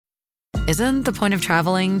Isn't the point of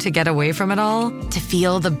traveling to get away from it all? To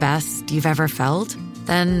feel the best you've ever felt?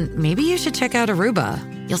 Then maybe you should check out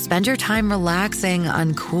Aruba. You'll spend your time relaxing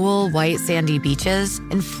on cool, white, sandy beaches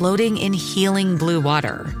and floating in healing blue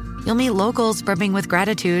water. You'll meet locals brimming with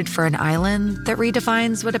gratitude for an island that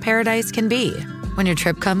redefines what a paradise can be. When your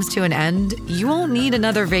trip comes to an end, you won't need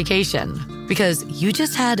another vacation because you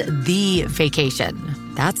just had the vacation.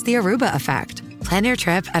 That's the Aruba effect. Plan your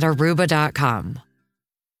trip at Aruba.com.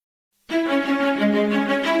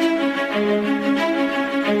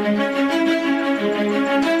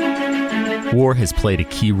 War has played a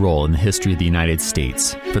key role in the history of the United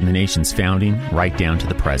States, from the nation's founding right down to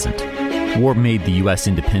the present. War made the U.S.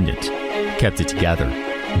 independent, kept it together,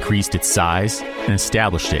 increased its size, and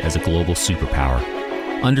established it as a global superpower.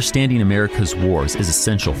 Understanding America's wars is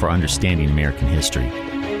essential for understanding American history.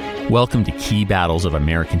 Welcome to Key Battles of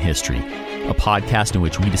American History, a podcast in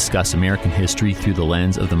which we discuss American history through the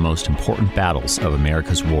lens of the most important battles of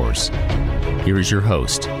America's wars. Here is your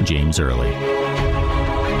host, James Early.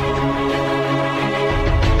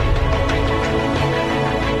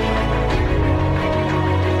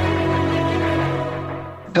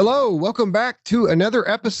 Hello, welcome back to another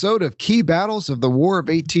episode of Key Battles of the War of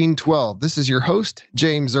 1812. This is your host,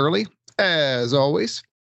 James Early, as always.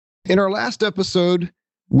 In our last episode,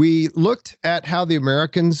 we looked at how the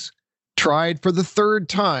Americans tried for the third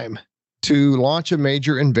time to launch a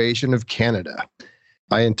major invasion of Canada.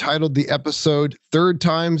 I entitled the episode, Third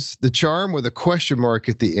Time's the Charm, with a question mark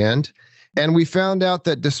at the end. And we found out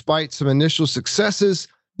that despite some initial successes,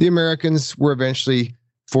 the Americans were eventually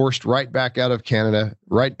forced right back out of Canada,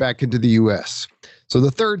 right back into the U.S. So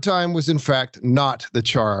the third time was, in fact, not the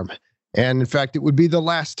charm. And in fact, it would be the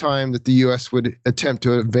last time that the U.S. would attempt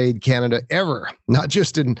to invade Canada ever, not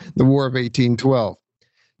just in the War of 1812.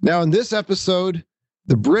 Now, in this episode,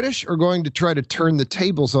 the British are going to try to turn the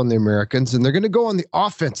tables on the Americans, and they're going to go on the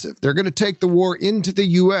offensive. They're going to take the war into the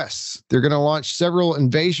U.S. They're going to launch several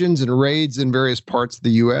invasions and raids in various parts of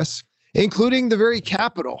the U.S., including the very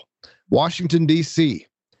capital, Washington, D.C.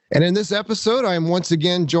 And in this episode, I am once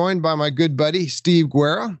again joined by my good buddy, Steve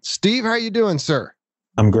Guerra. Steve, how are you doing, sir?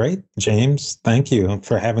 I'm great, James. Thank you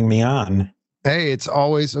for having me on. Hey, it's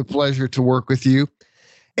always a pleasure to work with you.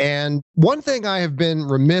 And one thing I have been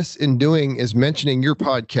remiss in doing is mentioning your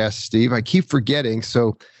podcast, Steve. I keep forgetting,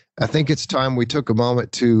 so I think it's time we took a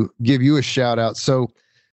moment to give you a shout out. So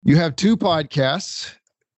you have two podcasts,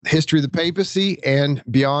 History of the Papacy and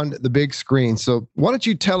Beyond the Big Screen. So why don't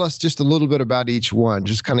you tell us just a little bit about each one?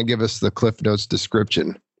 Just kind of give us the Cliff Notes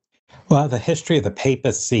description. Well, the History of the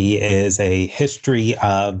Papacy is a history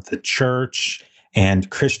of the church and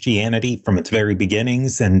Christianity from its very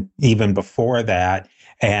beginnings and even before that,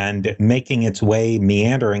 and making its way,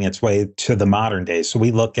 meandering its way to the modern day. So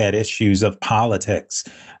we look at issues of politics,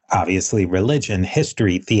 obviously religion,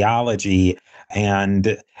 history, theology,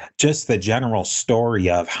 and just the general story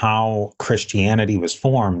of how Christianity was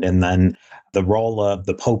formed, and then the role of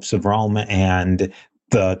the popes of Rome and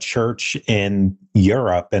the church in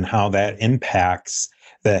Europe and how that impacts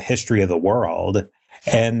the history of the world.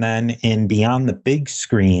 And then in Beyond the Big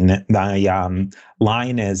Screen, my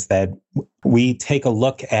line is that we take a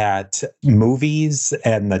look at movies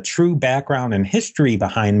and the true background and history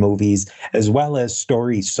behind movies, as well as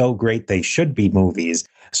stories so great they should be movies.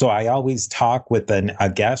 So I always talk with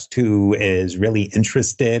a guest who is really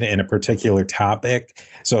interested in a particular topic.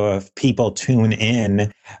 So if people tune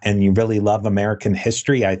in and you really love American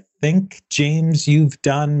history, I think, James, you've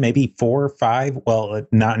done maybe 4 or 5, well,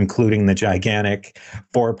 not including the gigantic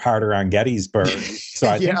 4-parter on Gettysburg. So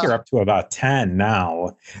I think you're up to about 10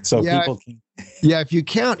 now. So people can... Yeah, if you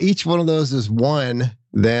count each one of those as one,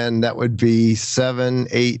 then that would be 7,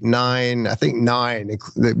 8, 9, I think 9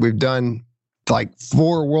 that we've done. Like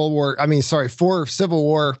 4 Civil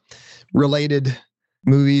War related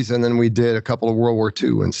movies. And then we did a couple of World War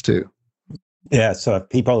II ones too. Yeah. So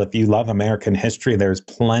if you love American history, there's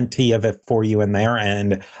plenty of it for you in there,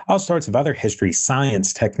 and all sorts of other history,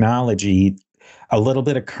 science, technology, a little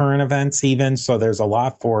bit of current events even. So there's a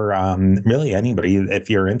lot for really anybody if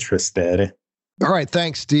you're interested. All right.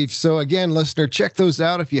 Thanks, Steve. So again, listener, check those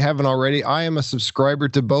out if you haven't already. I am a subscriber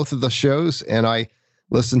to both of the shows, and I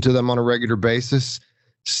listen to them on a regular basis.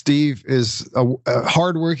 Steve is a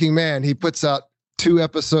hardworking man. He puts out 2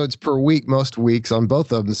 episodes per week, most weeks on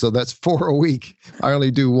both of them. So that's 4 a week. I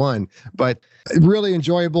only do 1, but really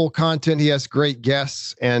enjoyable content. He has great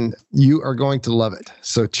guests, and you are going to love it.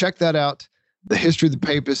 So check that out. The History of the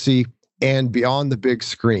Papacy and Beyond the Big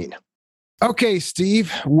Screen. Okay,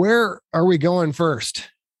 Steve, where are we going first?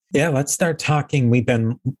 Yeah, let's start talking. We've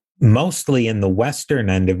been mostly in the western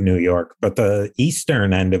end of New York, but the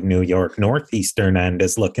eastern end of New York, northeastern end,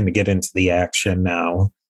 is looking to get into the action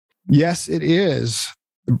now. Yes, it is.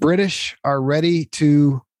 The British are ready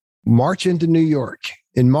to march into New York.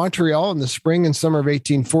 In Montreal in the spring and summer of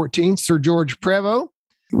 1814, Sir George Prevost,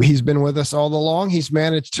 he's been with us all along. He's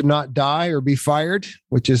managed to not die or be fired,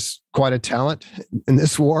 which is quite a talent in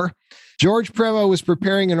this war. George Prevost was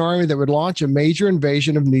preparing an army that would launch a major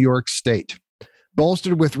invasion of New York State.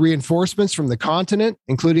 Bolstered with reinforcements from the continent,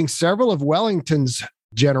 including several of Wellington's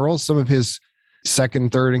generals, some of his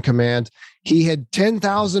second, third in command, he had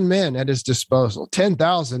 10,000 men at his disposal.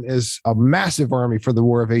 10,000 is a massive army for the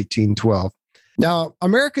War of 1812. Now,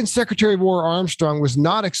 American Secretary of War Armstrong was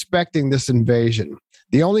not expecting this invasion.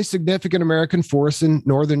 The only significant American force in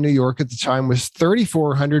northern New York at the time was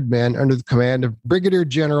 3,400 men under the command of Brigadier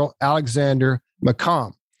General Alexander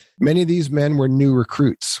Macomb. Many of these men were new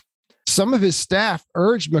recruits. Some of his staff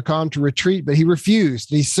urged Macomb to retreat, but he refused.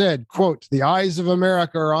 He said, quote, "The eyes of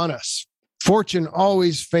America are on us. Fortune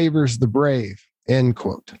always favors the brave," end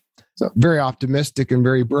quote. So very optimistic and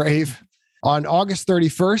very brave. On August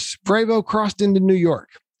 31st, Prevost crossed into New York.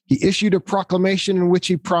 He issued a proclamation in which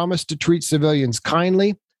he promised to treat civilians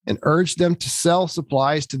kindly and urged them to sell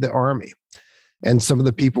supplies to the army. And some of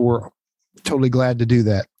the people were totally glad to do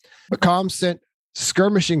that. Macomb sent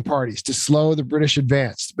skirmishing parties to slow the British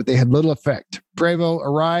advance, but they had little effect. Prevost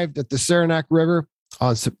arrived at the Saranac River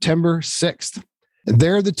on September 6th. And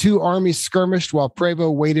there the two armies skirmished while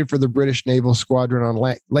Prevost waited for the British naval squadron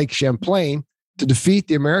on Lake Champlain to defeat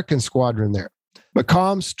the American squadron there.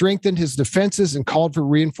 Macomb strengthened his defenses and called for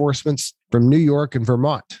reinforcements from New York and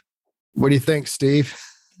Vermont. What do you think, Steve?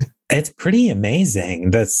 It's pretty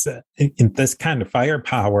amazing, this kind of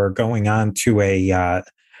firepower going on to a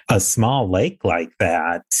small lake like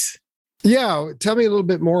that. Yeah, tell me a little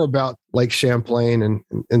bit more about Lake Champlain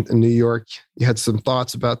and New York. You had some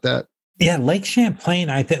thoughts about that? Yeah, Lake Champlain,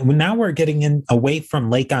 I think now we're getting in away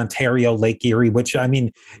from Lake Ontario, Lake Erie, which, I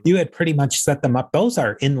mean, you had pretty much set them up. Those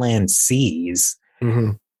are inland seas.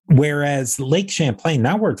 Mm-hmm. Whereas Lake Champlain,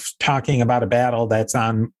 now we're talking about a battle that's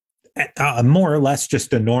on more or less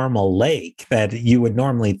just a normal lake that you would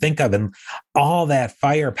normally think of. And all that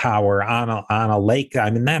firepower on a lake,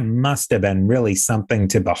 I mean, that must have been really something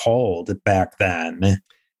to behold back then.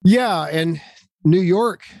 Yeah, and New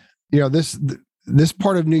York, this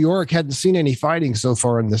part of New York hadn't seen any fighting so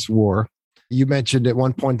far in this war. You mentioned at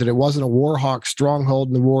one point that it wasn't a Warhawk stronghold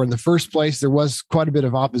in the war in the first place. There was quite a bit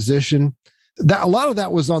of opposition. A lot of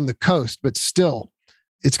that was on the coast, but still,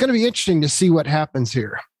 it's going to be interesting to see what happens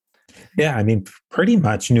here. Yeah, I mean, pretty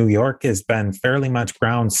much New York has been fairly much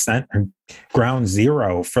ground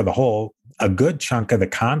zero for a good chunk of the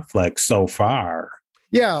conflict so far.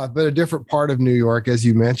 Yeah, but a different part of New York, as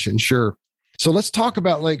you mentioned, sure. So let's talk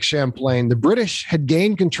about Lake Champlain. The British had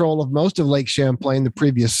gained control of most of Lake Champlain the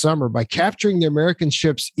previous summer by capturing the American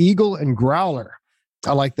ships Eagle and Growler.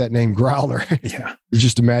 I like that name, Growler. Yeah. You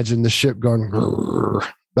just imagine the ship going, grrr.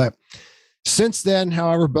 But since then,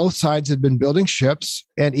 however, both sides had been building ships,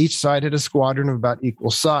 and each side had a squadron of about equal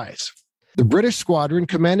size. The British squadron,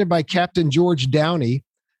 commanded by Captain George Downey,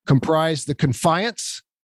 comprised the Confiance,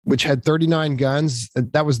 which had 39 guns.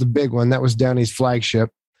 That was the big one. That was Downey's flagship.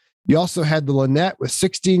 You also had the Lynette with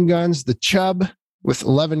 16 guns, the Chubb with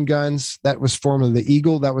 11 guns. That was formerly the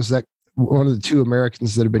Eagle. That was one of the two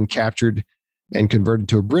Americans that had been captured and converted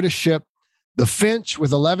to a British ship. The Finch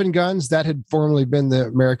with 11 guns, that had formerly been the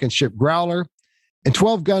American ship Growler, and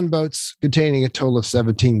 12 gunboats containing a total of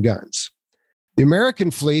 17 guns. The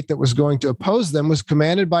American fleet that was going to oppose them was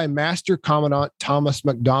commanded by Master Commandant Thomas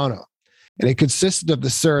McDonough, and it consisted of the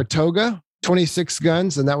Saratoga, 26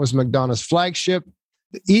 guns, and that was McDonough's flagship,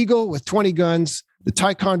 the Eagle with 20 guns, the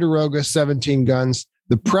Ticonderoga, 17 guns,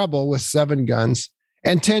 the Preble with 7 guns,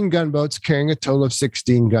 and 10 gunboats carrying a total of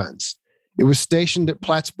 16 guns. It was stationed at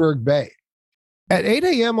Plattsburgh Bay. At 8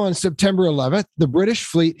 a.m. on September 11th, the British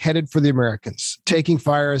fleet headed for the Americans, taking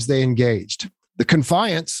fire as they engaged. The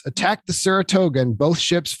Confiance attacked the Saratoga, and both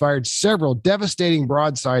ships fired several devastating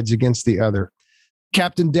broadsides against the other.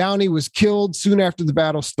 Captain Downey was killed soon after the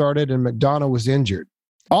battle started, and McDonough was injured.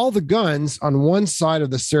 All the guns on one side of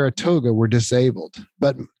the Saratoga were disabled,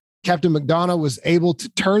 but Captain McDonough was able to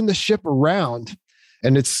turn the ship around.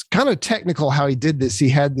 And it's kind of technical how he did this. He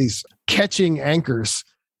had these catching anchors.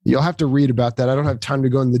 You'll have to read about that. I don't have time to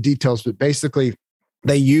go into the details, but basically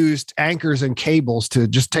they used anchors and cables to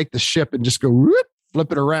just take the ship and just go whoop,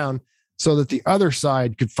 flip it around so that the other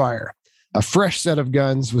side could fire. A fresh set of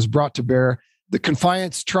guns was brought to bear. The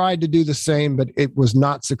Confiance tried to do the same, but it was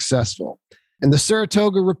not successful. And the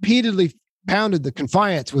Saratoga repeatedly pounded the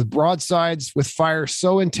Confiance with broadsides with fire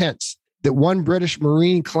so intense that one British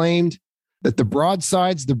Marine claimed that the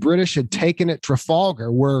broadsides the British had taken at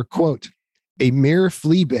Trafalgar were, quote, a mere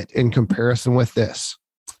flea bit in comparison with this,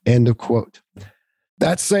 end of quote.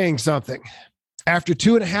 That's saying something. After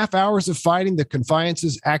 2.5 hours of fighting, the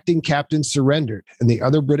Confiance's acting captain surrendered, and the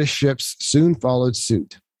other British ships soon followed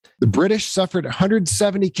suit. The British suffered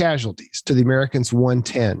 170 casualties to the Americans'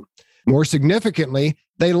 110. More significantly,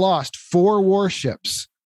 they lost 4 warships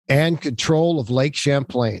and control of Lake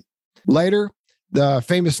Champlain. Later, the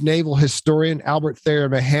famous naval historian Albert Thayer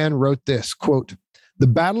Mahan wrote this, quote, the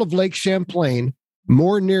Battle of Lake Champlain,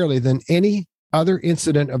 more nearly than any other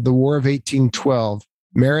incident of the War of 1812,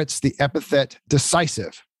 merits the epithet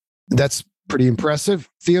decisive. That's pretty impressive.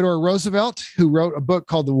 Theodore Roosevelt, who wrote a book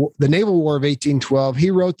called The Naval War of 1812,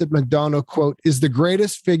 he wrote that Macdonough, quote, is the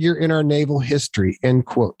greatest figure in our naval history, end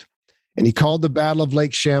quote. And he called the Battle of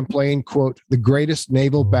Lake Champlain, quote, the greatest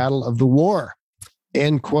naval battle of the war,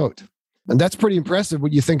 end quote. And that's pretty impressive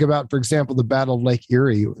when you think about, for example, the Battle of Lake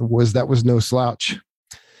Erie was no slouch.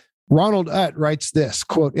 Ronald Utt writes this,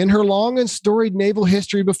 quote, in her long and storied naval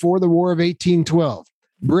history before the War of 1812,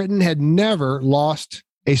 Britain had never lost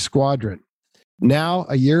a squadron. Now,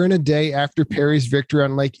 a year and a day after Perry's victory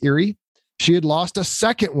on Lake Erie, she had lost a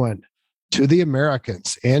second one to the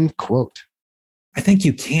Americans, end quote. I think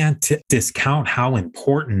you can't discount how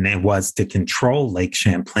important it was to control Lake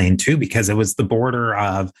Champlain, too, because it was the border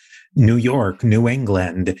of New York, New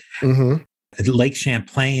England. Mm-hmm. Lake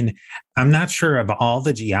Champlain, I'm not sure of all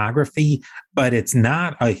the geography, but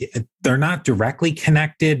they're not directly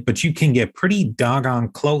connected, but you can get pretty doggone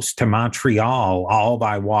close to Montreal all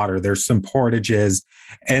by water. There's some portages,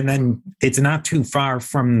 and then it's not too far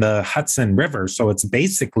from the Hudson River. So it's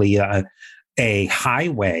basically a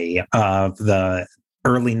highway of the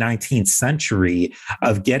early 19th century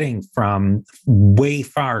of getting from way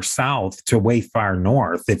far south to way far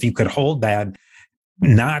north. If you could hold that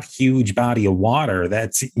not huge body of water,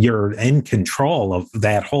 you're in control of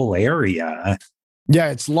that whole area. Yeah,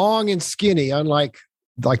 it's long and skinny, unlike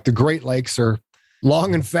the Great Lakes are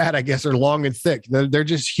long and fat, I guess, or long and thick. They're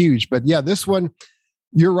just huge. But yeah, this one,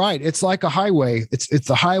 you're right. It's like a highway. It's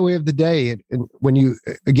the highway of the day. And when you,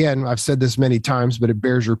 again, I've said this many times, but it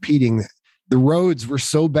bears repeating. The roads were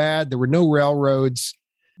so bad. There were no railroads,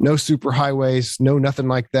 no super highways, nothing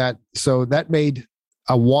like that. So that made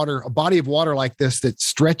a body of water like this that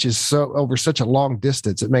stretches over such a long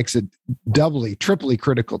distance, it makes it doubly, triply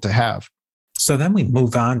critical to have. So then we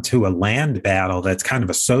move on to a land battle that's kind of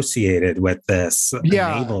associated with this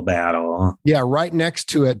naval battle. Yeah, right next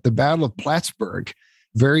to it, the Battle of Plattsburgh,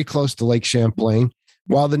 very close to Lake Champlain.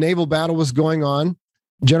 While the naval battle was going on,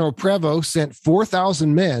 General Prevost sent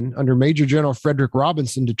 4,000 men under Major General Frederick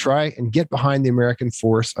Robinson to try and get behind the American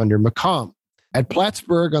force under Macomb. At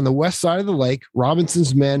Plattsburgh on the west side of the lake,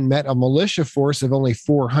 Robinson's men met a militia force of only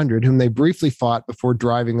 400, whom they briefly fought before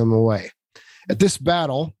driving them away. At this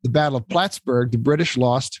battle, the Battle of Plattsburgh, the British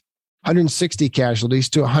lost 160 casualties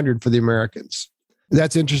to 100 for the Americans.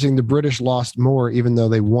 That's interesting. The British lost more, even though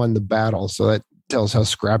they won the battle. So that tells how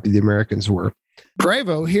scrappy the Americans were.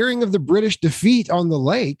 Prevost, hearing of the British defeat on the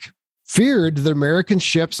lake, feared that American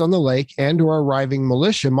ships on the lake and/or arriving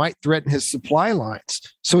militia might threaten his supply lines.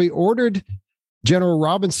 So he ordered General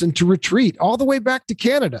Robinson to retreat all the way back to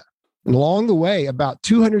Canada. And along the way, about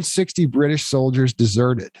 260 British soldiers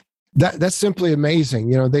deserted. That's simply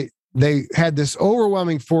amazing. You know, they had this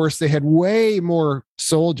overwhelming force. They had way more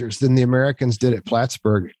soldiers than the Americans did at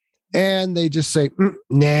Plattsburgh. And they just say,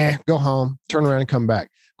 nah, go home, turn around and come back.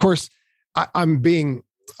 Of course, I'm being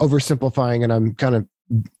oversimplifying and I'm kind of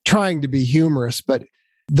trying to be humorous, but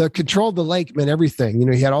the control of the lake meant everything. You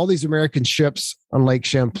know, he had all these American ships on Lake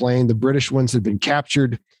Champlain. The British ones had been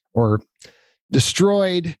captured or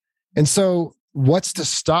destroyed. And so what's to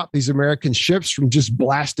stop these American ships from just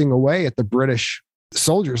blasting away at the British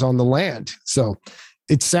soldiers on the land? So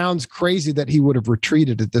it sounds crazy that he would have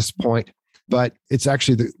retreated at this point, but it's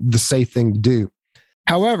actually the safe thing to do.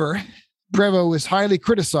 However, Prevost was highly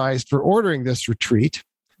criticized for ordering this retreat.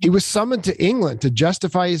 He was summoned to England to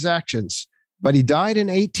justify his actions, but he died in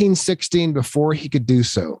 1816 before he could do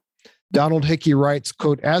so. Donald Hickey writes,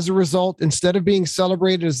 quote, as a result, instead of being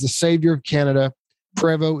celebrated as the savior of Canada,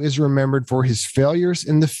 Prevost is remembered for his failures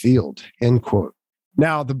in the field, end quote.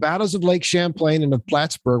 Now, the battles of Lake Champlain and of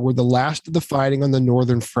Plattsburgh were the last of the fighting on the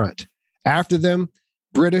northern front. After them,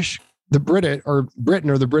 the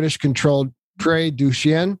British controlled Prairie du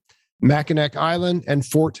Chien, Mackinac Island, and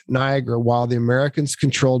Fort Niagara, while the Americans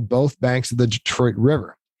controlled both banks of the Detroit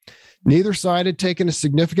River. Neither side had taken a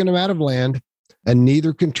significant amount of land, and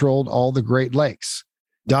neither controlled all the Great Lakes.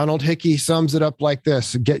 Donald Hickey sums it up like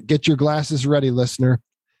this. Get your glasses ready, listener.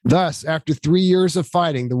 Thus, after 3 years of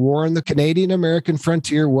fighting, the war on the Canadian-American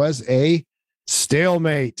frontier was a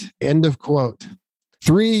stalemate. End of quote.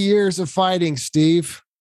 3 years of fighting, Steve.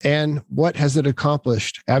 And what has it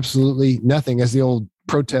accomplished? Absolutely nothing, as the old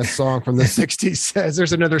protest song from the 60s says.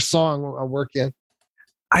 There's another song I'll work in.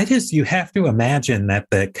 You have to imagine that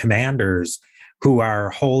the commanders who are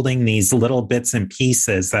holding these little bits and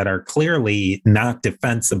pieces that are clearly not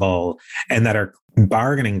defensible and that are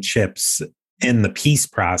bargaining chips in the peace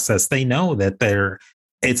process, they know that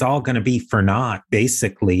it's all going to be for naught,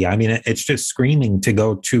 basically. I mean, it's just screaming to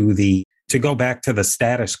go back to the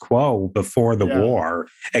status quo before the war,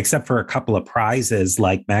 except for a couple of prizes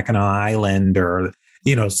like Mackinac Island or,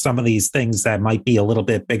 some of these things that might be a little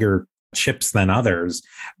bit bigger chips than others.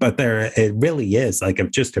 But it really is like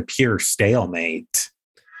just a pure stalemate.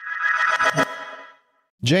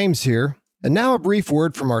 James here. And now a brief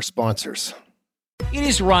word from our sponsors. It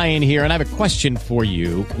is Ryan here, and I have a question for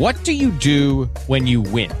you. What do you do when you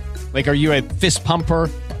win? Like, are you a fist pumper,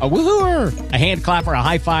 a woohooer, a hand clapper, a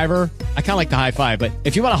high fiver? I kind of like the high five, but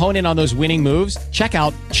if you want to hone in on those winning moves, check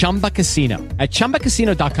out Chumba Casino. At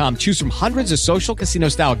ChumbaCasino.com, choose from hundreds of social casino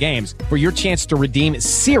style games for your chance to redeem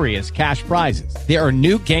serious cash prizes. There are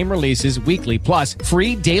new game releases weekly, plus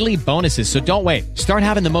free daily bonuses. So don't wait. Start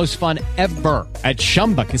having the most fun ever at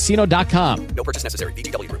ChumbaCasino.com. No purchase necessary.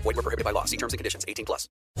 VGW Group. Void where prohibited by law. See terms and conditions. 18+.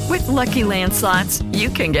 With Lucky Land Slots, you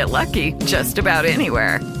can get lucky just about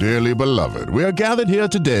anywhere. Dearly beloved, we are gathered here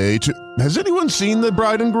today to... Has anyone seen the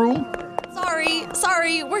bride and groom?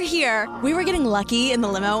 Sorry, we're here. We were getting lucky in the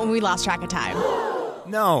limo and we lost track of time.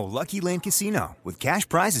 No, Lucky Land Casino, with cash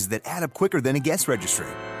prizes that add up quicker than a guest registry.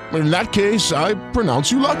 In that case, I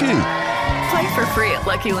pronounce you lucky. Play for free at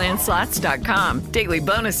LuckyLandSlots.com. Daily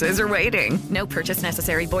bonuses are waiting. No purchase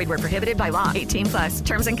necessary. Void where prohibited by law. 18+.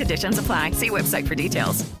 Terms and conditions apply. See website for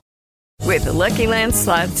details. With the Lucky Land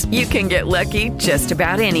Slots, you can get lucky just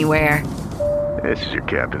about anywhere. This is your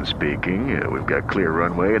captain speaking. We've got clear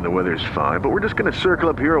runway and the weather's fine, but we're just going to circle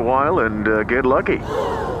up here a while and get lucky.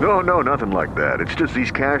 No, nothing like that. It's just these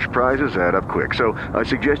cash prizes add up quick. So I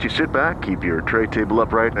suggest you sit back, keep your tray table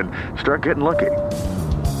upright, and start getting lucky.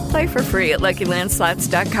 Play for free at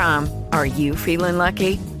LuckyLandSlots.com. Are you feeling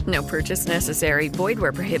lucky? No purchase necessary. Void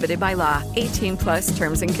where prohibited by law. 18+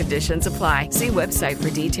 terms and conditions apply. See website for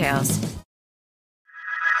details.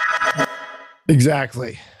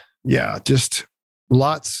 Exactly. Yeah, just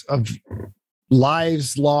lots of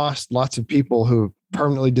lives lost, lots of people who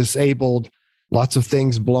permanently disabled, lots of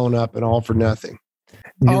things blown up, and all for nothing.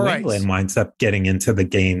 New England winds up getting into the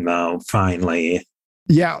game, though, finally.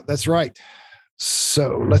 Yeah, that's right.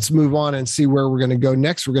 So let's move on and see where we're going to go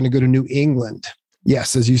next. We're going to go to New England.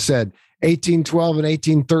 Yes, as you said, 1812 and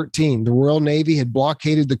 1813, the Royal Navy had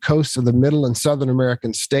blockaded the coasts of the Middle and Southern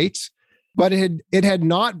American states, but it had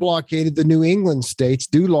not blockaded the New England states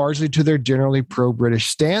due largely to their generally pro-British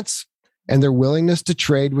stance and their willingness to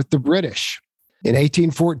trade with the British. In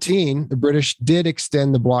 1814, the British did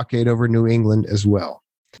extend the blockade over New England as well.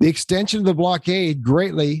 The extension of the blockade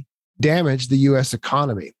greatly damaged the U.S.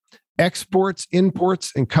 economy. Exports,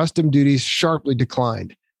 imports, and custom duties sharply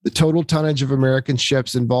declined. The total tonnage of American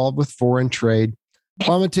ships involved with foreign trade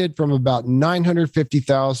plummeted from about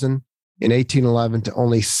 950,000 in 1811 to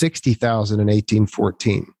only 60,000 in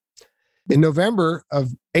 1814. In November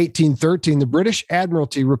of 1813, the British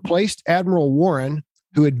Admiralty replaced Admiral Warren,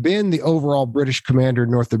 who had been the overall British commander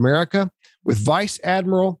in North America, with Vice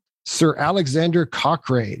Admiral Sir Alexander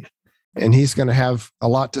Cochrane. And he's going to have a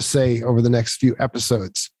lot to say over the next few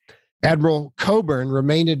episodes. Admiral Cockburn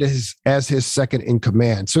remained as his second in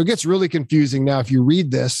command. So it gets really confusing now. If you read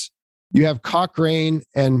this, you have Cochrane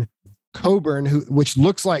and Cockburn, which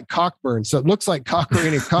looks like Cockburn. So it looks like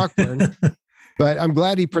Cochrane and Cockburn, but I'm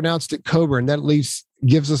glad he pronounced it Cockburn. That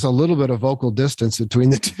gives us a little bit of vocal distance between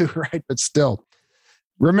the two, right? But still,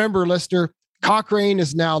 remember, listener, Cochrane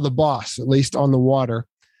is now the boss, at least on the water,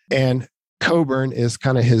 and Cockburn is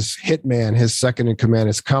kind of his hitman, his second in command.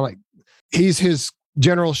 It's kind of like he's his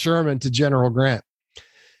General Sherman to General Grant.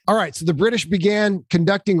 All right, so the British began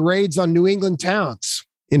conducting raids on New England towns.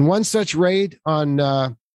 In one such raid on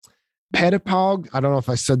Pettipog, I don't know if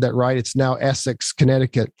I said that right, it's now Essex,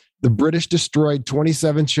 Connecticut, the British destroyed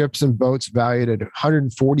 27 ships and boats valued at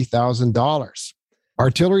 $140,000.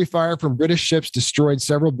 Artillery fire from British ships destroyed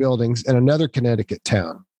several buildings in another Connecticut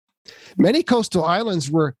town. Many coastal islands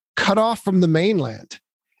were cut off from the mainland,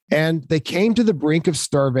 and they came to the brink of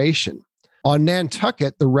starvation. On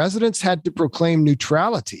Nantucket, the residents had to proclaim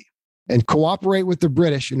neutrality and cooperate with the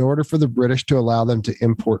British in order for the British to allow them to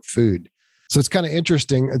import food. So it's kind of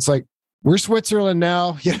interesting. It's like we're Switzerland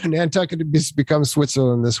now. Nantucket has become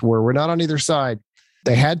Switzerland this war. We're not on either side.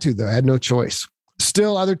 They had to, though, had no choice.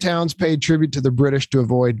 Still, other towns paid tribute to the British to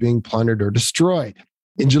avoid being plundered or destroyed.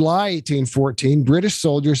 In July 1814, British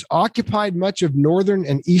soldiers occupied much of northern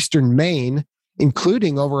and eastern Maine,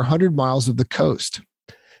 including over 100 miles of the coast.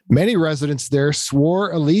 Many residents there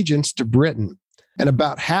swore allegiance to Britain, and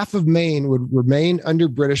about half of Maine would remain under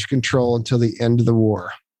British control until the end of the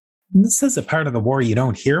war. This is a part of the war you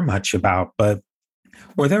don't hear much about, but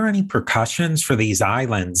were there any repercussions for these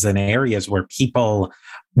islands and areas where people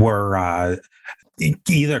were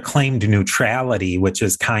either claimed neutrality, which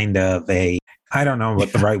is kind of I don't know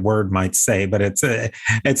what the right word might say, but it's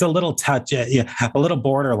a little touch, a little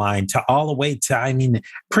borderline to all the way to,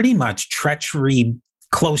 pretty much treachery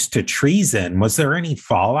close to treason. Was there any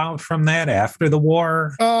fallout from that after the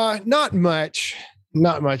war? Not much.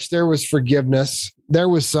 Not much. There was forgiveness. There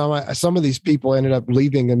was some of these people ended up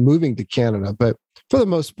leaving and moving to Canada, but for the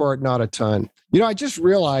most part, not a ton. I just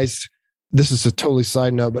realized, this is a totally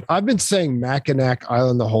side note, but I've been saying Mackinac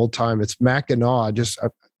Island the whole time. It's Mackinac.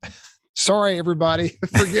 Sorry, everybody.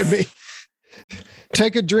 Forgive me.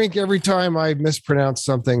 Take a drink every time I mispronounce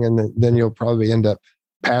something, and then you'll probably end up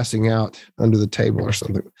passing out under the table or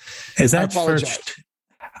something. Is that first?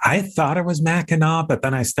 I thought it was Mackinac, but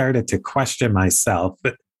then I started to question myself.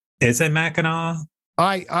 But is it Mackinac?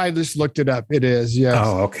 I just looked it up. It is, yes.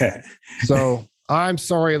 Oh, okay. So I'm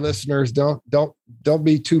sorry, listeners. Don't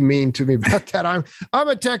be too mean to me about that. I'm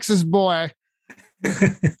a Texas boy.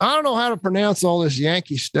 I don't know how to pronounce all this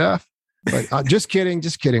Yankee stuff, but just kidding.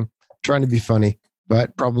 Trying to be funny,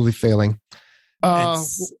 but probably failing.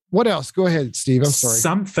 What else? Go ahead, Steve. I'm sorry.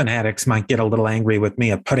 Some fanatics might get a little angry with me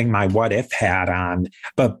of putting my what if hat on,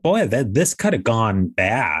 but boy, this could have gone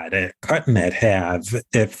bad. Couldn't it have?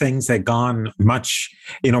 If things had gone much,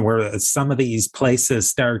 where some of these places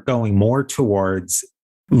start going more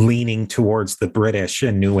leaning towards the British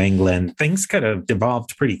in New England, things could have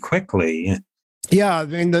devolved pretty quickly. Yeah,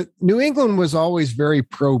 the New England was always very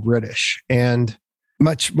pro-British, and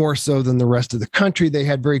much more so than the rest of the country. They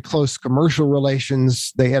had very close commercial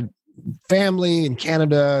relations. They had family in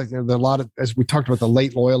Canada. A lot of, as we talked about, the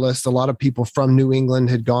late loyalists, a lot of people from New England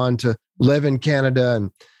had gone to live in Canada. And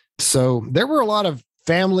so there were a lot of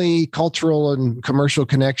family, cultural, and commercial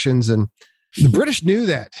connections. And the British knew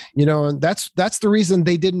that, and that's the reason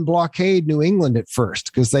they didn't blockade New England at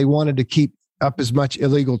first, because they wanted to keep up as much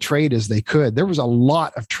illegal trade as they could. There was a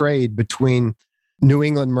lot of trade between New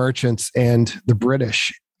England merchants and the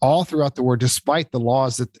British all throughout the war, despite the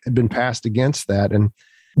laws that had been passed against that. And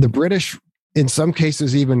the British, in some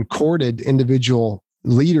cases, even courted individual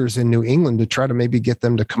leaders in New England to try to maybe get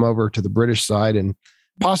them to come over to the British side and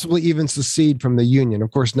possibly even secede from the Union.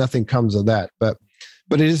 Of course, nothing comes of that, but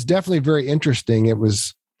it is definitely very interesting. It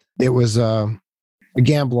was a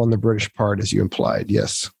gamble on the British part, as you implied.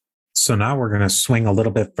 Yes. So now we're going to swing a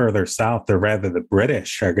little bit further south, or rather the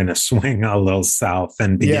British are going to swing a little south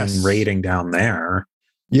and begin raiding down there.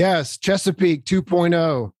 Yes, Chesapeake 2.0.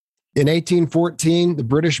 In 1814, the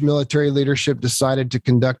British military leadership decided to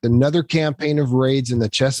conduct another campaign of raids in the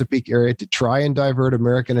Chesapeake area to try and divert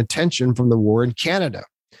American attention from the war in Canada.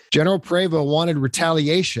 General Prevost wanted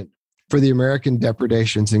retaliation for the American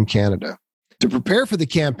depredations in Canada. To prepare for the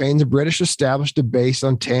campaign, the British established a base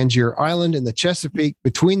on Tangier Island in the Chesapeake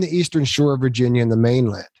between the eastern shore of Virginia and the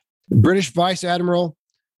mainland. The British Vice Admiral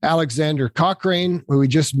Alexander Cochrane, who we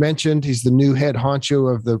just mentioned, he's the new head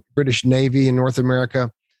honcho of the British Navy in North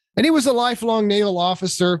America, and he was a lifelong naval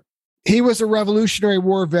officer. He was a Revolutionary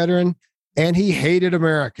War veteran, and he hated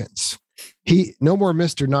Americans. No more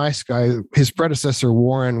Mr. Nice Guy. His predecessor,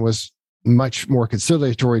 Warren, was much more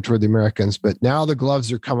conciliatory toward the Americans, but now the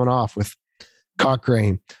gloves are coming off with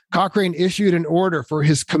Cochrane. Cochrane issued an order for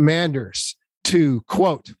his commanders to,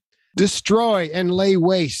 quote, destroy and lay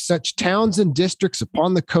waste such towns and districts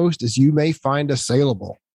upon the coast as you may find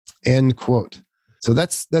assailable, end quote. So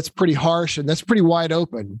that's pretty harsh, and that's pretty wide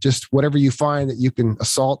open. Just whatever you find that you can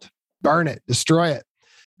assault, burn it, destroy it.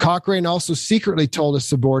 Cochrane also secretly told his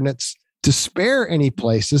subordinates to spare any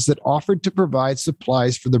places that offered to provide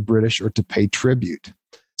supplies for the British or to pay tribute.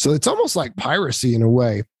 So it's almost like piracy in a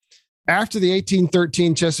way. After the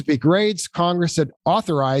 1813 Chesapeake raids, Congress had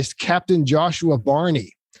authorized Captain Joshua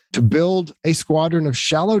Barney to build a squadron of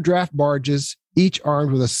shallow draft barges, each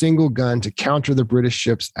armed with a single gun to counter the British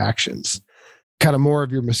ships' actions. Kind of more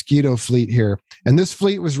of your Mosquito fleet here. And this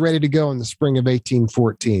fleet was ready to go in the spring of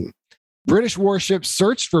 1814. British warships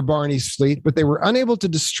searched for Barney's fleet, but they were unable to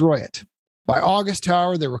destroy it. By August,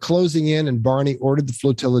 however, they were closing in, and Barney ordered the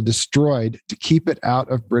flotilla destroyed to keep it out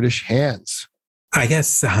of British hands. I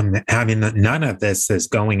guess, none of this is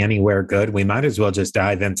going anywhere good. We might as well just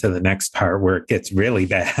dive into the next part where it gets really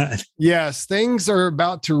bad. Yes, things are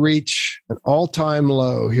about to reach an all-time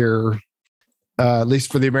low here, at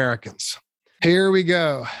least for the Americans. Here we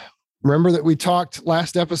go. Remember that we talked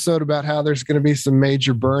last episode about how there's going to be some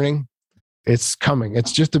major burning? It's coming.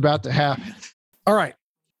 It's just about to happen. All right.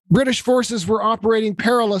 British forces were operating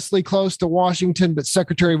perilously close to Washington, but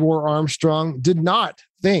Secretary of War Armstrong did not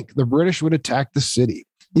think the British would attack the city.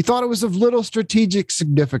 He thought it was of little strategic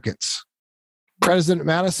significance. President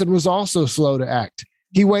Madison was also slow to act.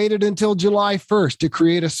 He waited until July 1st to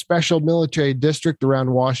create a special military district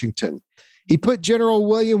around Washington. He put General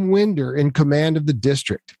William Winder in command of the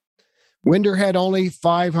district. Winder had only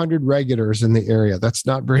 500 regulars in the area. That's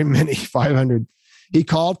not very many, 500. He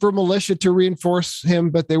called for militia to reinforce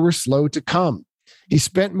him, but they were slow to come. He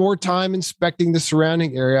spent more time inspecting the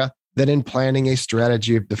surrounding area than in planning a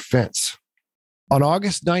strategy of defense. On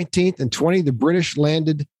August 19th and 20th, the British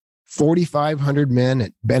landed 4,500 men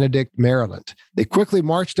at Benedict, Maryland. They quickly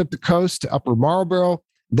marched up the coast to Upper Marlborough,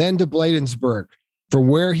 then to Bladensburg, from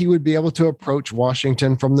where he would be able to approach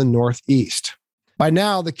Washington from the northeast. By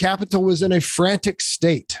now, the capital was in a frantic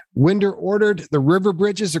state. Winder ordered the river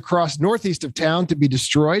bridges across northeast of town to be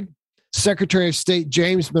destroyed. Secretary of State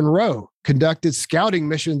James Monroe conducted scouting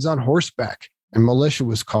missions on horseback, and militia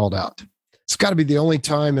was called out. It's got to be the only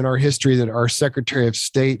time in our history that our Secretary of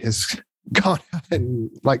State has gone out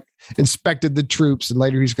and inspected the troops, and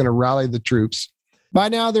later he's going to rally the troops. By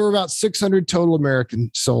now, there were about 600 total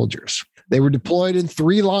American soldiers. They were deployed in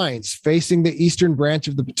 3 lines facing the eastern branch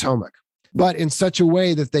of the Potomac, but in such a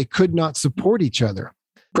way that they could not support each other.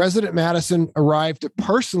 President Madison arrived to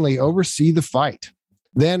personally oversee the fight.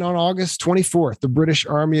 Then on August 24th, the British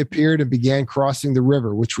Army appeared and began crossing the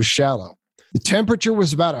river, which was shallow. The temperature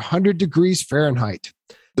was about 100 degrees Fahrenheit.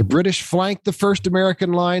 The British flanked the first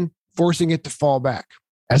American line, forcing it to fall back.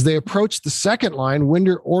 As they approached the second line,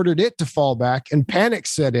 Winder ordered it to fall back, and panic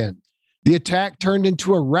set in. The attack turned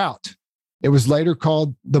into a rout. It was later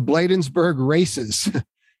called the Bladensburg Races.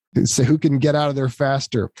 So who can get out of there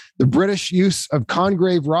faster? The British use of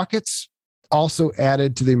Congreve rockets also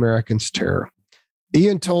added to the Americans' terror.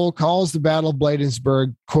 Ian Toll calls the Battle of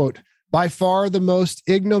Bladensburg, quote, by far the most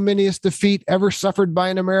ignominious defeat ever suffered by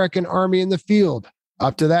an American army in the field,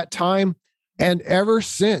 up to that time and ever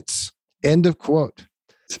since, end of quote.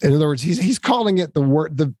 In other words, he's calling it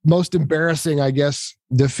the most embarrassing, I guess,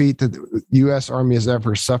 defeat that the U.S. Army has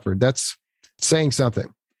ever suffered. That's saying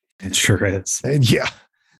something. It sure is. And yeah.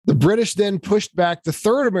 The British then pushed back the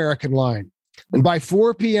third American line. And by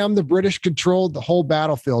 4 p.m., the British controlled the whole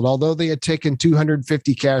battlefield, although they had taken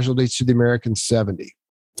 250 casualties to the Americans' 70.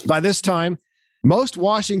 By this time, most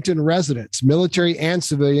Washington residents, military and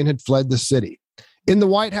civilian, had fled the city. In the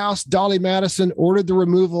White House, Dolly Madison ordered the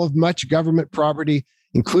removal of much government property,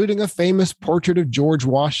 including a famous portrait of George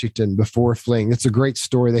Washington before fleeing. It's a great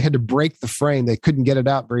story. They had to break the frame. They couldn't get it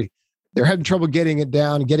out They're having trouble getting it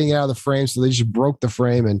down, getting it out of the frame, so they just broke the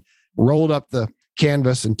frame and rolled up the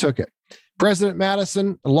canvas and took it. President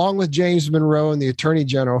Madison, along with James Monroe and the Attorney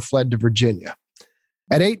General, fled to Virginia.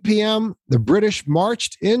 At 8 p.m., the British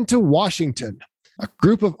marched into Washington. A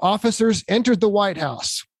group of officers entered the White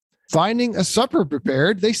House. Finding a supper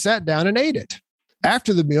prepared, they sat down and ate it.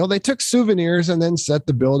 After the meal, they took souvenirs and then set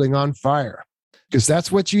the building on fire. Because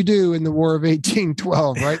that's what you do in the War of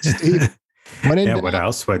 1812, right, Steve? What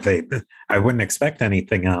else would they? I wouldn't expect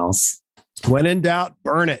anything else. When in doubt,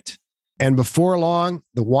 burn it. And before long,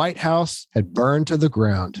 the White House had burned to the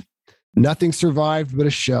ground. Nothing survived but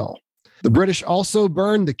a shell. The British also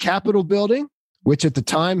burned the Capitol building, which at the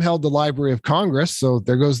time held the Library of Congress. So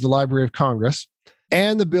there goes the Library of Congress,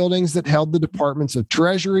 and the buildings that held the departments of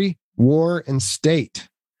Treasury, War, and State.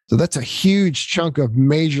 So that's a huge chunk of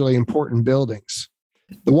majorly important buildings.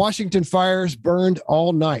 The Washington fires burned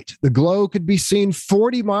all night. The glow could be seen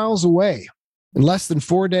 40 miles away. In less than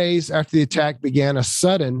 4 days after the attack began, a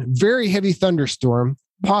sudden, very heavy thunderstorm,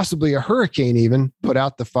 possibly a hurricane even, put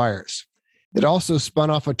out the fires. It also spun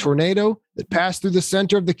off a tornado that passed through the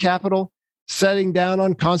center of the Capitol, setting down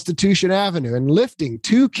on Constitution Avenue and lifting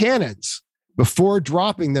 2 cannons before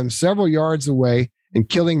dropping them several yards away and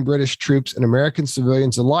killing British troops and American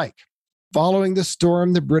civilians alike. Following the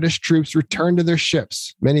storm, the British troops returned to their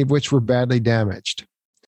ships, many of which were badly damaged.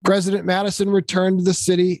 President Madison returned to the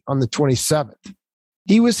city on the 27th.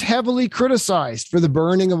 He was heavily criticized for the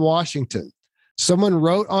burning of Washington. Someone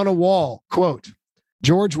wrote on a wall, quote,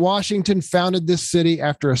 George Washington founded this city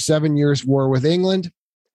after a 7 years war with England.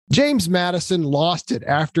 James Madison lost it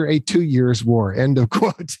after a 2 years war, end of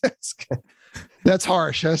quote. That's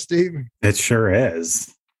harsh, huh, Steve? It sure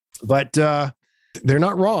is. But They're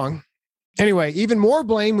not wrong. Anyway, even more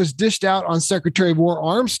blame was dished out on Secretary of War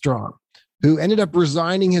Armstrong, who ended up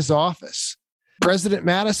resigning his office. President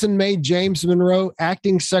Madison made James Monroe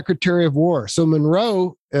acting Secretary of War. So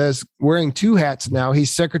Monroe is wearing two hats now. He's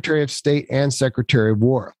Secretary of State and Secretary of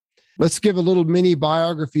War. Let's give a little mini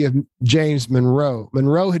biography of James Monroe.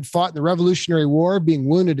 Monroe had fought in the Revolutionary War, being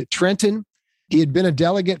wounded at Trenton. He had been a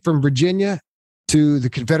delegate from Virginia to the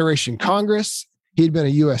Confederation Congress. He had been a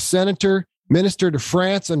U.S. Senator, minister to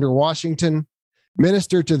France under Washington,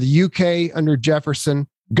 minister to the UK under Jefferson,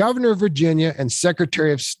 governor of Virginia, and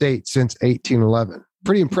Secretary of State since 1811.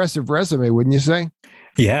 Pretty impressive resume, wouldn't you say?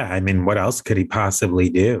 Yeah, I mean, what else could he possibly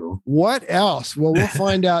do? What else? Well, we'll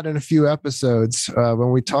find out in a few episodes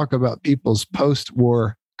when we talk about people's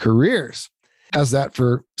post-war careers. How's that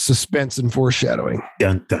for suspense and foreshadowing?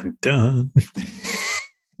 Dun, dun, dun.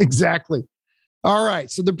 Exactly. All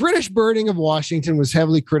right. So the British burning of Washington was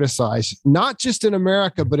heavily criticized, not just in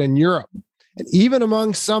America, but in Europe, and even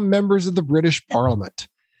among some members of the British Parliament.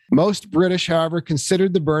 Most British, however,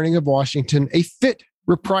 considered the burning of Washington a fit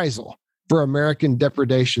reprisal for American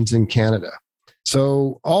depredations in Canada.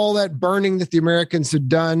 So all that burning that the Americans had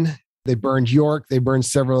done, they burned York, they burned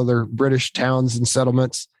several other British towns and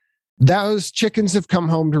settlements. Those chickens have come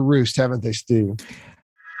home to roost, haven't they, Steve?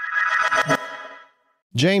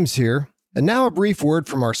 James here. And now a brief word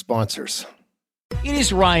from our sponsors. It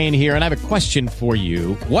is Ryan here, and I have a question for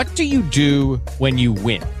you. What do you do when you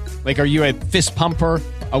win? Like, are you a fist pumper,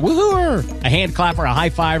 a woohooer, a hand clapper, a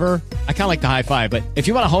high fiver? I kind of like the high five, but if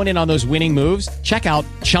you want to hone in on those winning moves, check out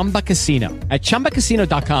Chumba Casino. At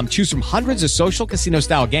ChumbaCasino.com, choose from hundreds of social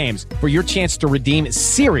casino-style games for your chance to redeem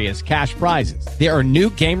serious cash prizes. There are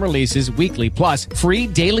new game releases weekly, plus free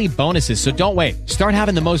daily bonuses. So don't wait. Start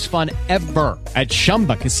having the most fun ever at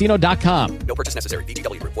ChumbaCasino.com. No purchase necessary.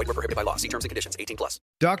 VGW Group. Void where prohibited by law. See terms and conditions. 18+.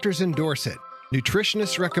 Doctors endorse it.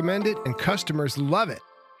 Nutritionists recommend it, and customers love it.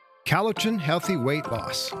 Calitrin Healthy Weight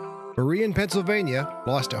Loss. Marie in Pennsylvania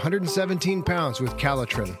lost 117 pounds with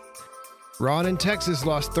Calitrin. Ron in Texas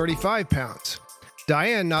lost 35 pounds.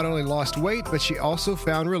 Diane not only lost weight, but she also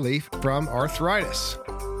found relief from arthritis.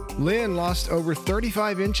 Lynn lost over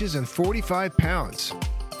 35 inches and 45 pounds.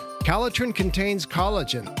 Calitrin contains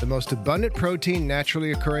collagen, the most abundant protein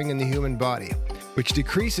naturally occurring in the human body, which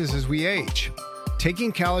decreases as we age.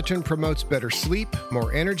 Taking Calitrin promotes better sleep,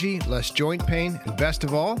 more energy, less joint pain, and best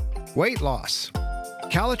of all, weight loss.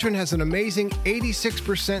 Calitrin has an amazing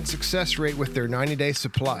 86% success rate with their 90-day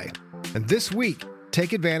supply. And this week,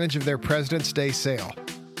 take advantage of their President's Day sale.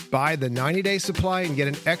 Buy the 90-day supply and get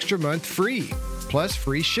an extra month free, plus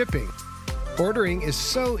free shipping. Ordering is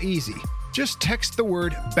so easy. Just text the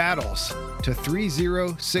word BATTLES to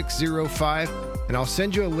 30605 and I'll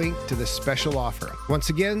send you a link to this special offer. Once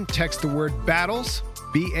again, text the word BATTLES,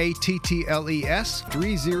 BATTLES,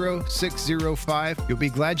 30605. You'll be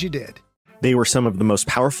glad you did. They were some of the most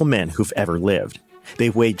powerful men who've ever lived. They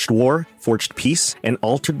waged war, forged peace, and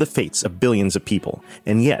altered the fates of billions of people.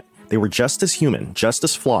 And yet, they were just as human, just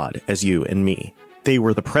as flawed as you and me. They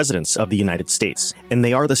were the presidents of the United States, and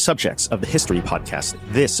they are the subjects of the history podcast,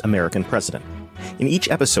 This American President. In each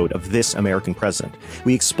episode of This American President,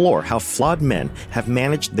 we explore how flawed men have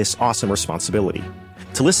managed this awesome responsibility.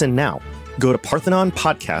 To listen now, go to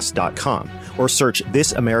ParthenonPodcast.com or search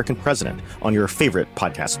This American President on your favorite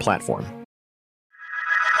podcast platform.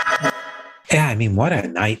 Yeah, I mean, what a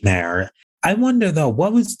nightmare. I wonder, though,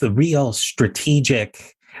 what was the real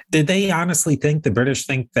strategic... Did they honestly think, the British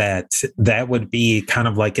think that that would be kind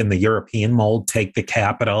of like in the European mold, take the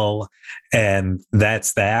capital and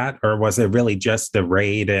that's that? Or was it really just a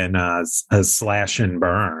raid and a slash and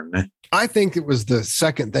burn? I think it was the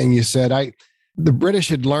second thing you said. The British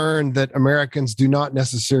had learned that Americans do not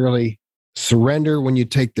necessarily surrender when you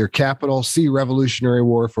take their capital. See Revolutionary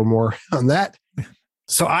War for more on that.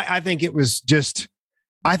 So I think it was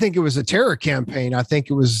a terror campaign. I think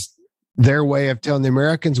it was their way of telling the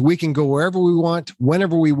Americans, we can go wherever we want,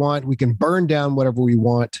 whenever we want, we can burn down whatever we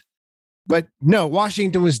want. But no,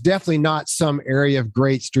 Washington was definitely not some area of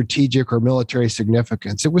great strategic or military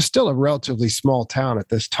significance. It was still a relatively small town at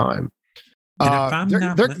this time. They're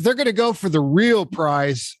going to go for the real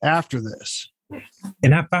prize after this.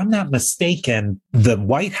 And if I'm not mistaken, the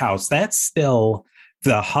White House, that's still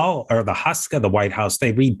the hull or the husk of the White House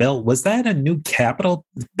they rebuilt. Was that a new Capitol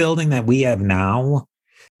building that we have now?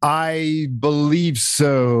 I believe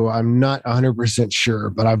so. I'm not 100% sure,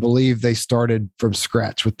 but I believe they started from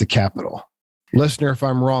scratch with the Capitol. Listener, if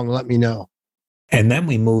I'm wrong, let me know. And then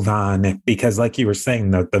we move on because like you were saying,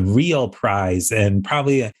 the real prize and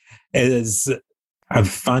probably is,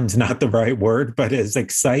 fun's not the right word, but as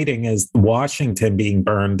exciting as Washington being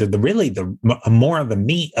burned, the more of the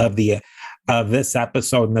meat of this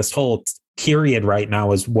episode and this whole period right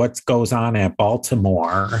now is what goes on at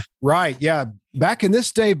Baltimore. Right. Yeah. Back in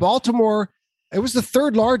this day, Baltimore, it was the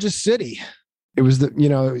third largest city. It was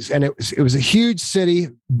it was a huge city,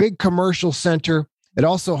 big commercial center. It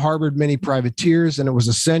also harbored many privateers, and it was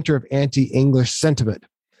a center of anti-English sentiment.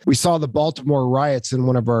 We saw the Baltimore riots in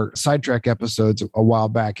one of our sidetrack episodes a while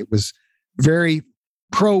back. It was very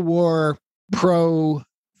pro-war,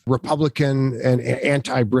 pro-Republican, and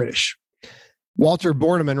anti-British. Walter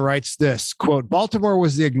Borneman writes this, quote, Baltimore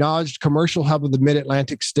was the acknowledged commercial hub of the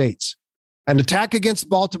mid-Atlantic states. An attack against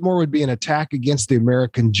Baltimore would be an attack against the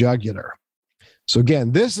American jugular. So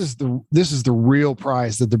again, this is the real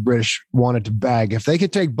prize that the British wanted to bag. If they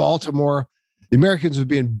could take Baltimore, the Americans would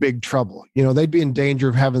be in big trouble. They'd be in danger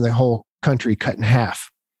of having the whole country cut in half.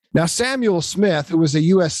 Now, Samuel Smith, who was a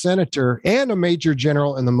U.S. senator and a major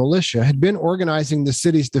general in the militia, had been organizing the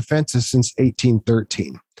city's defenses since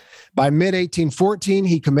 1813. By mid-1814,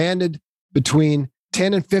 he commanded between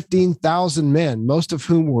 10 and 15,000 men, most of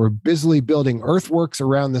whom were busily building earthworks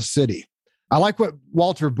around the city. I like what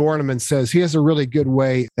Walter Borneman says. He has a really good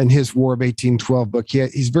way in his War of 1812 book.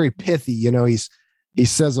 He's very pithy. He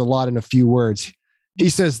says a lot in a few words. He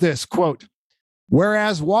says this, quote,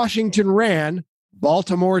 whereas Washington ran,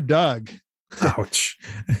 Baltimore dug. Ouch.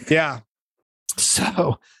 Yeah.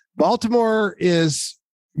 So Baltimore is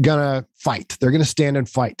going to fight. They're going to stand and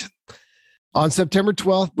fight. On September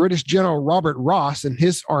 12th, British General Robert Ross and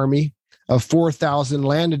his army of 4,000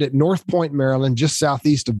 landed at North Point, Maryland, just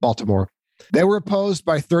southeast of Baltimore. They were opposed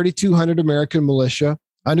by 3,200 American militia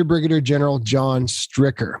under Brigadier General John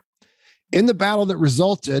Stricker. In the battle that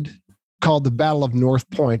resulted, called the Battle of North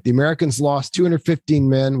Point, the Americans lost 215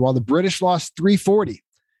 men, while the British lost 340,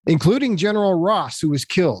 including General Ross, who was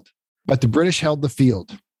killed. But the British held the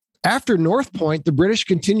field. After North Point, the British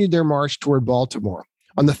continued their march toward Baltimore.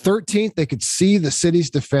 On the 13th, they could see the city's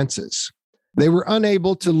defenses. They were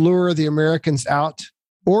unable to lure the Americans out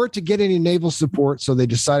or to get any naval support, so they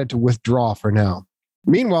decided to withdraw for now.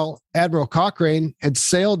 Meanwhile, Admiral Cochrane had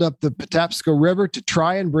sailed up the Patapsco River to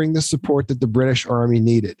try and bring the support that the British Army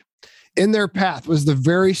needed. In their path was the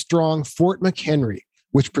very strong Fort McHenry,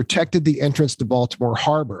 which protected the entrance to Baltimore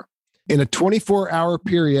Harbor. In a 24-hour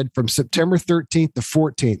period from September 13th to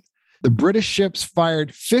 14th, the British ships fired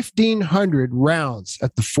 1,500 rounds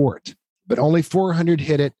at the fort, but only 400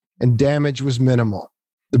 hit it, and damage was minimal.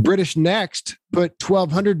 The British next put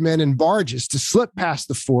 1,200 men in barges to slip past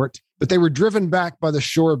the fort, but they were driven back by the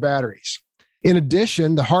shore batteries. In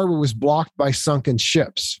addition, the harbor was blocked by sunken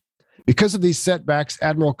ships. Because of these setbacks,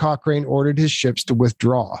 Admiral Cochrane ordered his ships to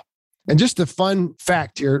withdraw. And just a fun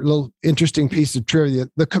fact here, a little interesting piece of trivia.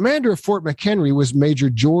 The commander of Fort McHenry was Major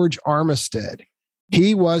George Armistead.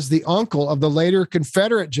 He was the uncle of the later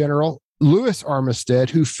Confederate General Lewis Armistead,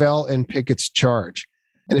 who fell in Pickett's charge.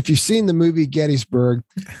 And if you've seen the movie Gettysburg,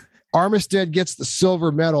 Armistead gets the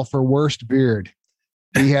silver medal for worst beard.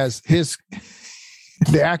 He has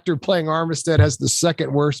the actor playing Armistead has the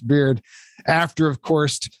second worst beard after, of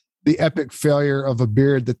course, the epic failure of a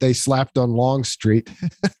beard that they slapped on Longstreet.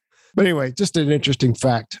 But anyway, just an interesting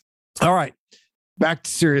fact. All right, back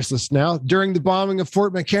to seriousness now. During the bombing of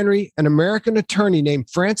Fort McHenry, an American attorney named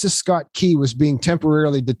Francis Scott Key was being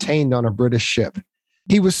temporarily detained on a British ship.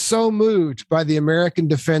 He was so moved by the American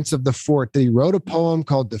defense of the fort that he wrote a poem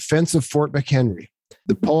called Defense of Fort McHenry.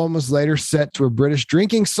 The poem was later set to a British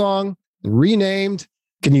drinking song and renamed,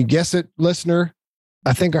 can you guess it, listener?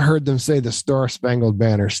 I think I heard them say the Star Spangled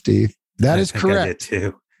Banner, Steve. That is correct. I did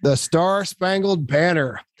too. The Star Spangled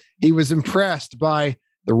Banner. He was impressed by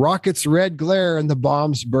the rocket's red glare and the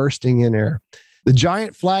bombs bursting in air. The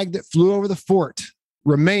giant flag that flew over the fort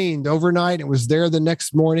remained overnight. It was there the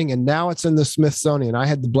next morning, and now it's in the Smithsonian. I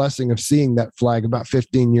had the blessing of seeing that flag about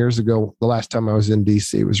 15 years ago, the last time I was in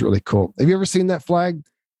D.C. It was really cool. Have you ever seen that flag?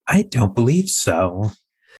 I don't believe so.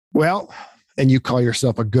 Well, and you call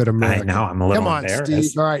yourself a good American. I know, I'm a little embarrassed. Come on,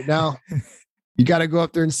 Steve. All right, now you got to go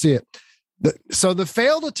up there and see it. So the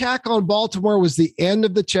failed attack on Baltimore was the end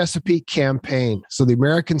of the Chesapeake campaign. So the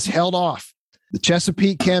Americans held off. The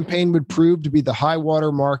Chesapeake campaign would prove to be the high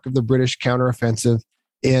water mark of the British counteroffensive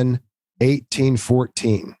in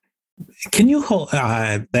 1814. Can you hold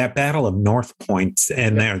that Battle of North Point?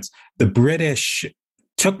 And there's the British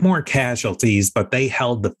took more casualties, but they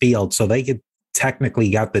held the field, so they could technically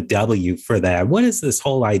got the W for that. What is this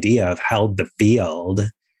whole idea of held the field?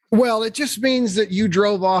 Well, it just means that you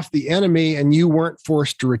drove off the enemy and you weren't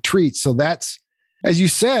forced to retreat. So that's, as you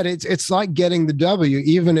said, it's like getting the W,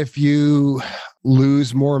 even if you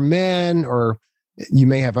lose more men or You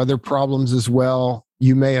may have other problems as well.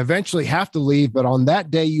 You may eventually have to leave, but on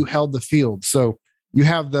that day you held the field. So you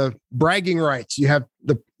have the bragging rights. You have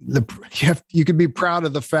you can be proud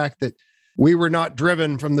of the fact that we were not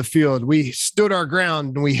driven from the field. We stood our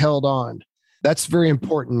ground and we held on. That's very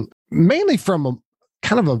important, mainly from a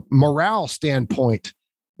kind of a morale standpoint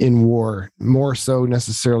in war, more so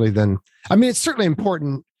necessarily than, it's certainly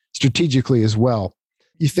important strategically as well.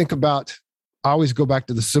 You think about, I always go back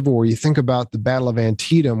to the Civil War. You think about the Battle of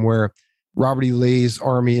Antietam, where Robert E. Lee's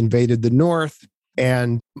army invaded the North,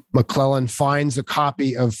 and McClellan finds a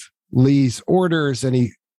copy of Lee's orders, and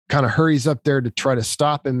he kind of hurries up there to try to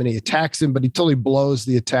stop him, and he attacks him, but he totally blows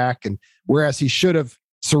the attack. And whereas he should have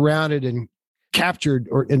surrounded and captured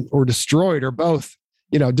or destroyed, or both,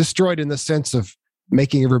 destroyed in the sense of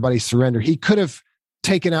making everybody surrender, he could have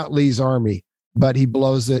taken out Lee's army, but he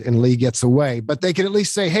blows it and Lee gets away. But they could at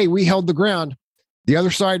least say, hey, we held the ground. The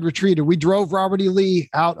other side retreated. We drove Robert E. Lee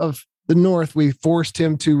out of the North. We forced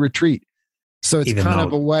him to retreat. So it's kind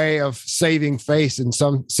of a way of saving face in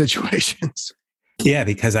some situations. Yeah,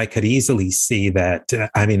 because I could easily see that.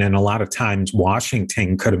 And a lot of times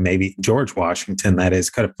Washington could have George Washington, that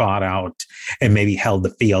is, could have fought out and maybe held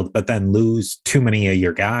the field, but then lose too many of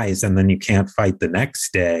your guys, and then you can't fight the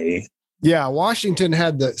next day. Yeah, Washington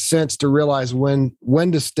had the sense to realize when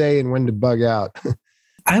to stay and when to bug out.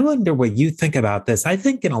 I wonder what you think about this. I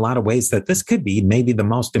think in a lot of ways that this could be maybe the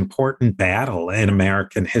most important battle in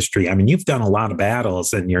American history. You've done a lot of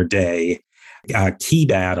battles in your day. Key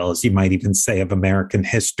battles, you might even say, of American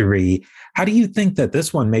history. How do you think that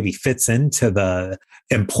this one maybe fits into the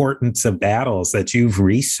importance of battles that you've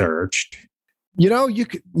researched?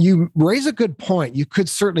 You raise a good point. You could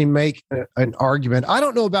certainly make an argument. I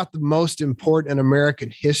don't know about the most important in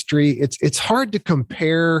American history. It's hard to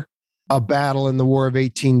compare a battle in the War of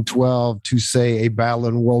 1812 to, say, a battle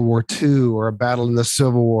in World War II or a battle in the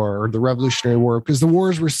Civil War or the Revolutionary War, because the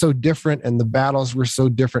wars were so different and the battles were so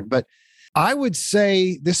different. But I would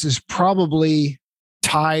say this is probably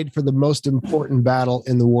tied for the most important battle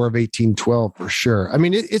in the War of 1812 for sure.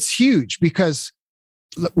 It's huge, because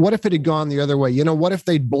what if it had gone the other way? What if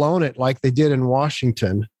they'd blown it like they did in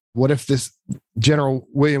Washington? What if this General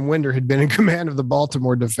William Winder had been in command of the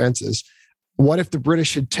Baltimore defenses? What if the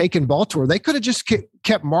British had taken Baltimore? They could have just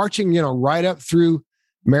kept marching, right up through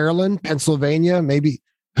Maryland, Pennsylvania, maybe.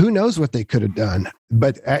 Who knows what they could have done?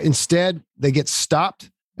 But instead, they get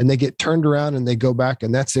stopped and they get turned around and they go back,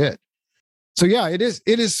 and that's it. So yeah, it is,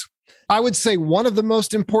 I would say, one of the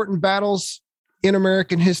most important battles in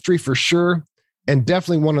American history for sure, and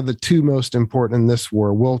definitely one of the two most important in this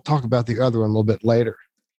war. We'll talk about the other one a little bit later.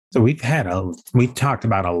 So we've talked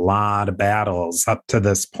about a lot of battles up to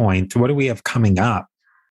this point. What do we have coming up?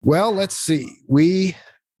 Well, let's see. We're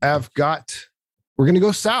going to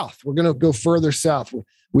go south. We're going to go further south.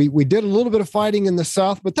 We did a little bit of fighting in the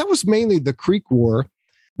South, but that was mainly the Creek War.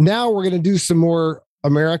 Now we're going to do some more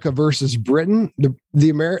America versus Britain.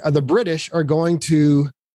 The British are going to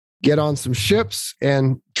get on some ships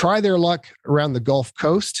and try their luck around the Gulf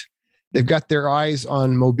Coast. They've got their eyes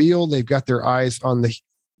on Mobile. They've got their eyes on the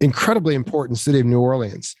incredibly important city of New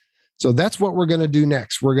Orleans. So that's what we're going to do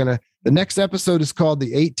next. The next episode is called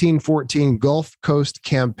the 1814 Gulf Coast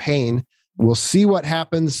Campaign. We'll see what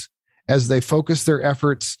happens as they focus their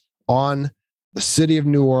efforts on the city of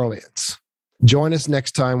New Orleans. Join us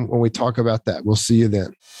next time when we talk about that. We'll see you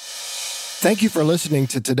then. Thank you for listening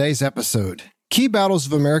to today's episode. Key Battles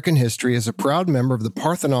of American History is a proud member of the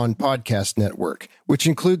Parthenon Podcast Network, which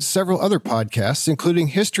includes several other podcasts, including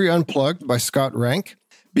History Unplugged by Scott Rank,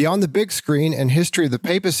 Beyond the Big Screen and History of the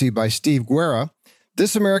Papacy by Steve Guerra,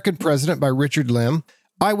 This American President by Richard Lim,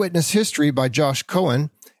 Eyewitness History by Josh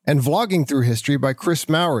Cohen, and Vlogging Through History by Chris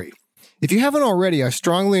Mowry. If you haven't already, I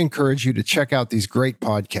strongly encourage you to check out these great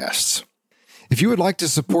podcasts. If you would like to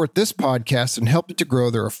support this podcast and help it to grow,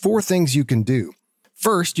 there are 4 things you can do.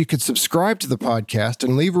 First, you could subscribe to the podcast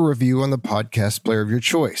and leave a review on the podcast player of your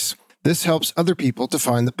choice. This helps other people to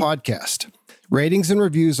find the podcast. Ratings and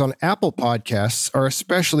reviews on Apple Podcasts are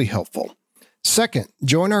especially helpful. Second,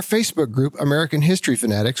 join our Facebook group, American History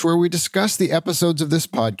Fanatics, where we discuss the episodes of this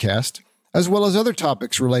podcast, as well as other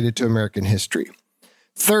topics related to American history.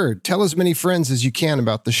 Third, tell as many friends as you can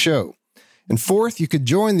about the show. And fourth, you could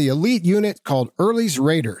join the elite unit called Early's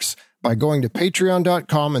Raiders by going to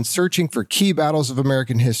patreon.com and searching for Key Battles of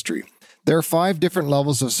American History. There are 5 different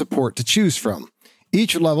levels of support to choose from.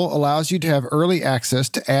 Each level allows you to have early access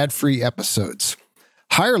to ad-free episodes.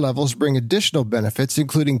 Higher levels bring additional benefits,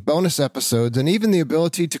 including bonus episodes and even the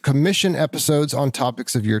ability to commission episodes on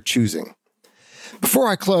topics of your choosing. Before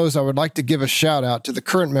I close, I would like to give a shout out to the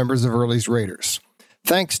current members of Early's Raiders.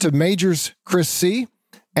 Thanks to Majors Chris C.,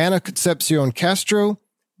 Anna Concepcion Castro,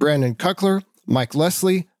 Brandon Kuckler, Mike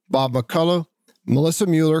Leslie, Bob McCullough, Melissa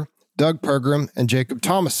Mueller, Doug Pergram, and Jacob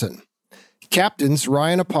Thomason. Captains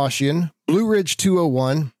Ryan Aposhian, Blue Ridge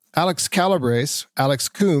 201, Alex Calabrese, Alex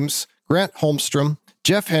Coombs, Grant Holmstrom,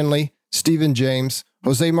 Jeff Henley, Stephen James,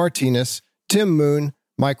 Jose Martinez, Tim Moon,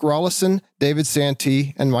 Mike Rollison, David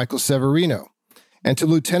Santee, and Michael Severino. And to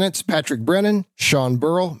Lieutenants Patrick Brennan, Sean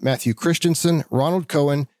Burrell, Matthew Christensen, Ronald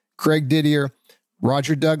Cohen, Craig Didier,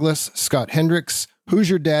 Roger Douglas, Scott Hendricks,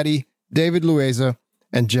 Hoosier Daddy, David Lueza,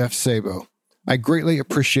 and Jeff Sabo. I greatly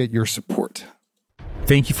appreciate your support.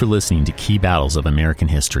 Thank you for listening to Key Battles of American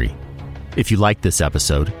History. If you liked this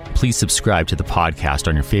episode, please subscribe to the podcast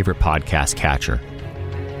on your favorite podcast catcher.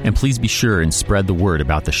 And please be sure and spread the word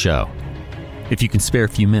about the show. If you can spare a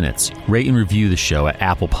few minutes, rate and review the show at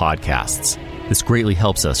Apple Podcasts. This greatly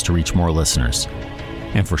helps us to reach more listeners.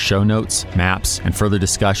 And for show notes, maps, and further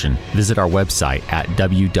discussion, visit our website at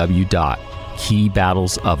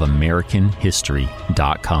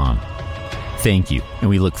www.keybattlesofamericanhistory.com. Thank you, and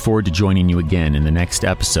we look forward to joining you again in the next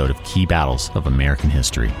episode of Key Battles of American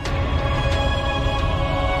History.